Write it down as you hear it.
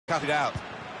cut it out.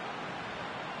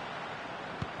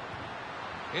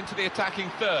 Into the attacking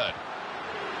third.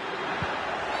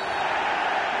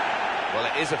 Well,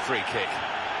 it is a free kick,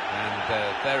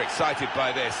 and they're excited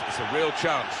by this. It's a real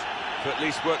chance to at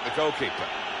least work the goalkeeper.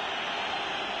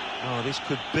 Oh, this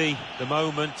could be the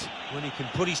moment when he can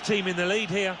put his team in the lead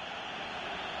here.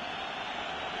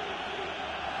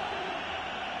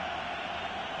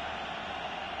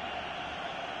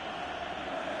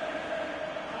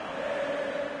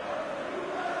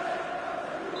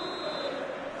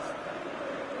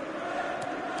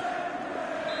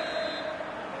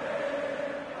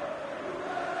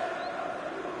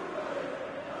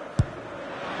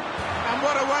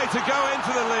 What a way to go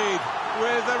into the lead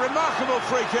with a remarkable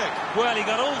free kick. Well, he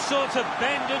got all sorts of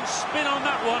bend and spin on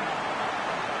that one.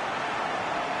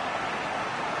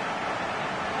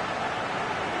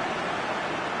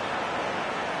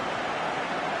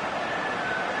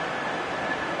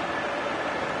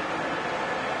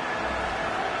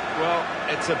 Well,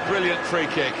 it's a brilliant free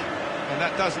kick, and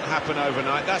that doesn't happen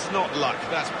overnight. That's not luck,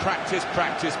 that's practice,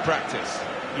 practice, practice.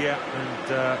 Yeah,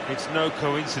 and it's no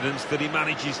coincidence that he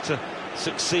manages to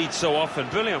succeed so often.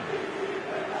 Brilliant.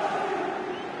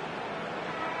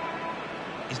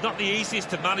 He's not the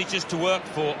easiest of managers to work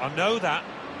for, I know that,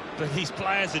 but these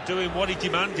players are doing what he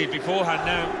demanded beforehand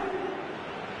now.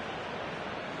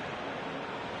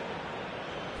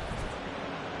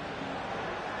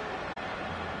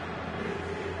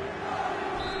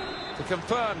 To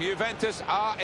confirm, Juventus are